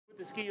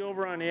The ski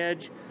over on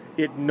edge,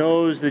 it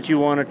knows that you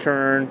want to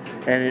turn,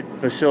 and it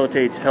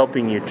facilitates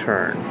helping you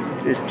turn.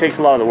 It takes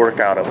a lot of the work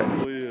out of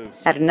it.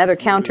 At another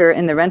counter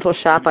in the rental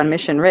shop on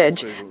Mission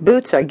Ridge,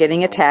 boots are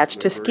getting attached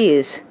to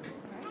skis.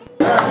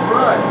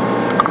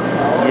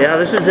 Yeah,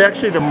 this is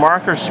actually the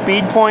marker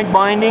speed point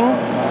binding,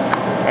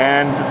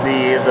 and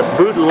the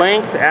boot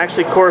length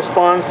actually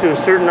corresponds to a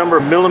certain number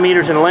of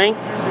millimeters in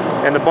length,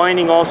 and the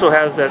binding also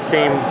has that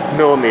same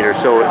millimeter,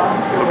 so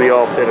it'll be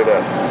all fitted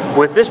up.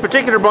 With this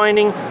particular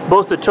binding,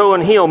 both the toe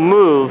and heel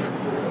move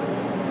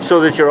so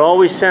that you're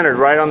always centered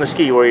right on the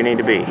ski where you need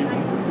to be,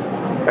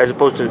 as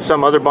opposed to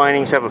some other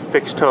bindings have a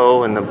fixed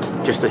toe and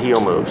just the heel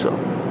moves.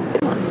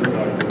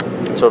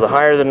 So the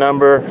higher the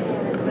number,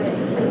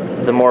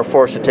 the more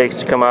force it takes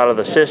to come out of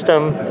the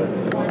system.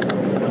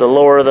 The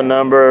lower the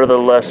number, the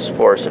less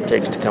force it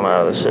takes to come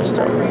out of the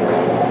system.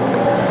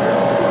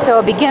 So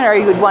a beginner,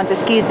 you would want the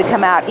skis to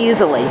come out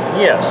easily.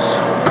 Yes.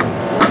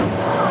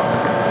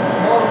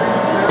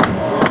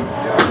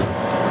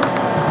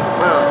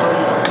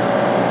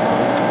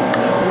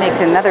 It makes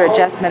another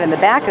adjustment in the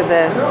back of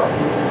the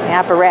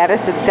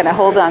apparatus that's going to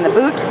hold on the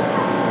boot.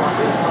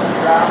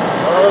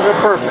 Oh, they're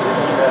perfect.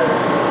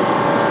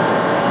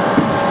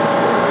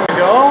 There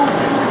you go.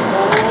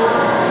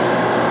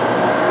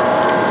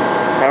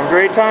 Have a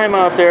great time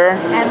out there.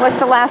 And what's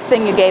the last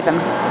thing you gave him?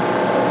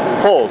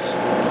 Poles.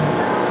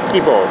 Ski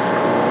poles.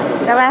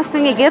 The last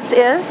thing he gets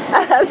is?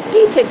 A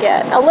ski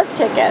ticket, a lift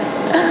ticket.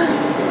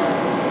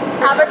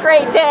 Have a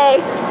great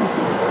day.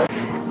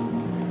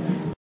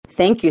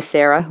 Thank you,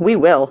 Sarah. We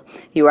will.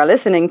 You are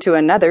listening to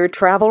another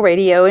Travel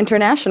Radio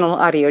International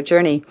audio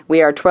journey.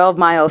 We are 12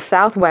 miles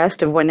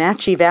southwest of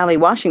Wenatchee Valley,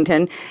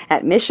 Washington,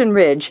 at Mission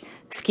Ridge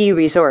Ski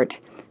Resort.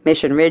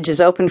 Mission Ridge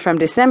is open from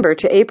December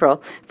to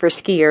April for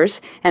skiers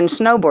and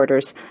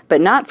snowboarders,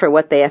 but not for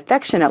what they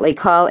affectionately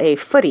call a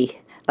footie,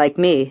 like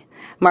me.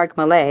 Mark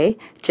Millay,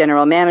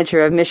 general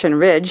manager of Mission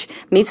Ridge,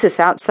 meets us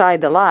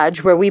outside the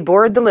lodge where we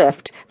board the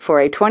lift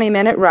for a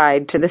 20-minute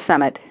ride to the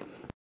summit.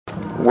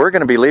 We're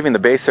going to be leaving the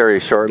base area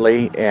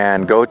shortly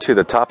and go to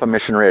the top of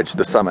Mission Ridge,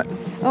 the summit.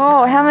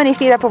 Oh, how many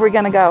feet up are we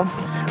going to go?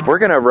 We're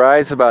going to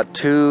rise about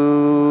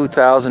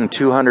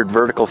 2,200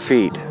 vertical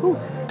feet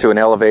to an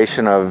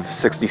elevation of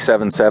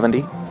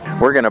 6770.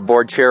 We're going to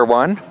board chair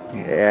 1,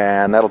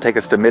 and that'll take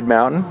us to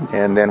mid-mountain,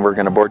 and then we're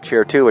going to board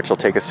chair 2, which will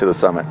take us to the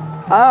summit.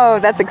 Oh,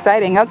 that's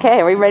exciting. Okay,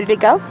 are we ready to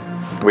go?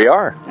 We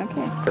are.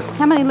 Okay.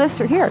 How many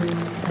lifts are here?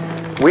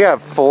 We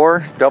have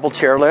 4 double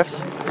chair lifts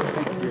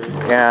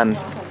and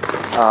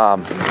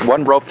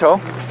 1 rope tow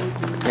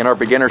in our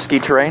beginner ski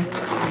terrain.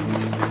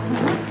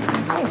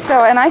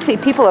 So, and I see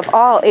people of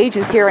all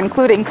ages here,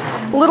 including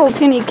little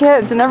teeny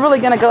kids, and they're really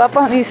going to go up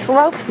on these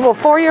slopes, little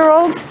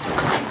 4-year-olds?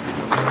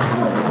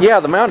 Yeah,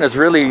 the mountain is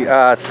really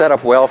set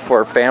up well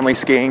for family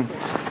skiing.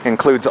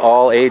 Includes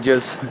all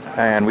ages,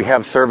 and we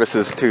have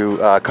services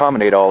to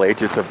accommodate all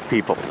ages of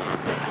people.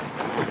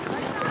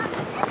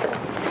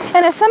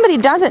 And if somebody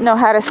doesn't know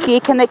how to ski,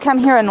 can they come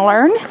here and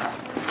learn?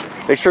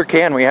 They sure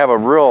can. We have a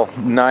real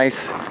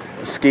nice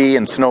ski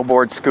and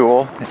snowboard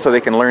school, so they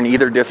can learn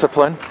either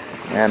discipline.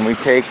 And we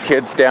take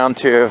kids down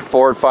to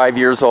 4 or 5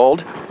 years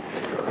old,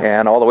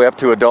 and all the way up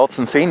to adults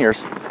and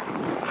seniors.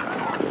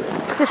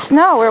 The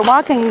snow, we're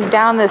walking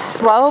down this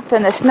slope,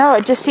 and the snow,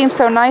 it just seems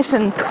so nice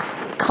and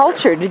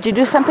cultured. Did you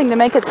do something to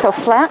make it so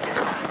flat?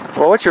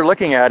 Well, what you're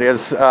looking at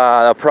is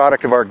a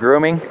product of our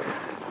grooming,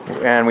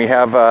 and we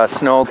have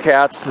snow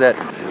cats that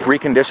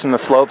recondition the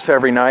slopes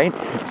every night,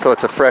 so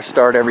it's a fresh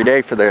start every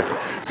day for the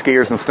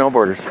skiers and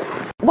snowboarders.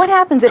 What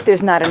happens if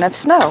there's not enough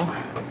snow?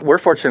 We're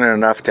fortunate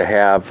enough to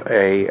have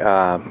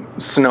a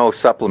snow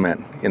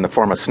supplement in the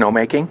form of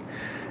snowmaking,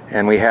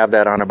 and we have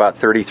that on about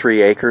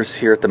 33 acres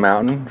here at the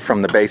mountain,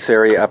 from the base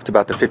area up to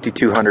about the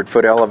 5,200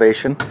 foot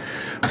elevation.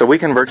 So we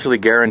can virtually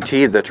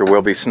guarantee that there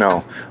will be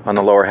snow on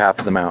the lower half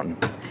of the mountain.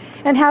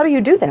 And how do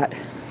you do that?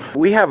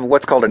 We have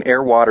what's called an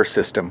air-water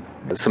system.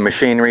 It's some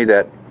machinery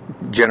that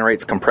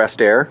generates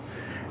compressed air,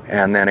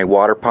 and then a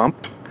water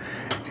pump,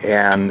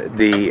 and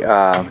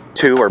the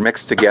two are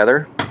mixed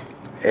together.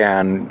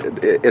 And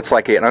it's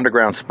like an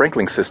underground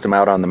sprinkling system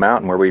out on the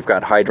mountain where we've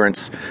got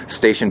hydrants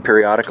stationed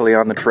periodically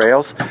on the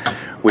trails.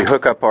 We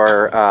hook up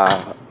our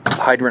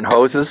hydrant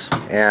hoses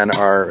and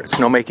our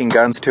snowmaking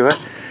guns to it.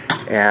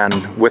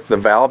 And with the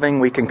valving,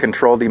 we can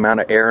control the amount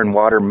of air and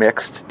water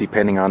mixed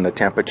depending on the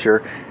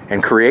temperature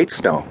and create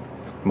snow,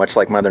 much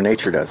like Mother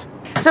Nature does.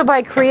 So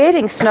by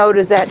creating snow,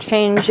 does that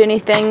change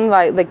anything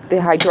like the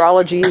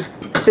hydrology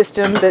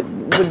system that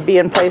would be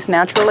in place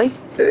naturally?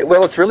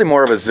 Well, it's really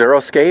more of a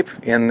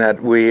xeriscape in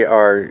that we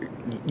are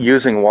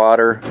using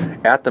water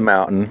at the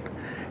mountain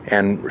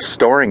and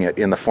storing it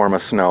in the form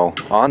of snow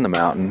on the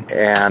mountain,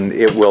 and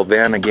it will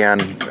then again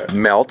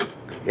melt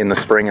in the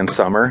spring and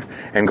summer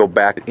and go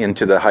back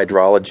into the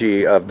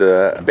hydrology of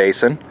the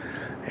basin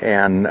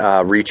and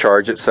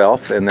recharge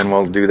itself, and then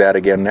we'll do that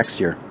again next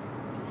year.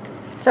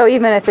 So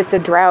even if it's a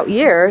drought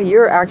year,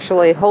 you're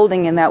actually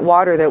holding in that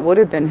water that would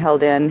have been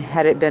held in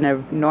had it been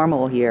a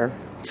normal year.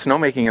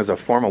 Snowmaking is a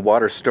form of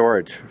water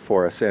storage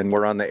for us, and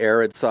we're on the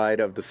arid side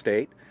of the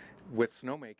state with snowmaking.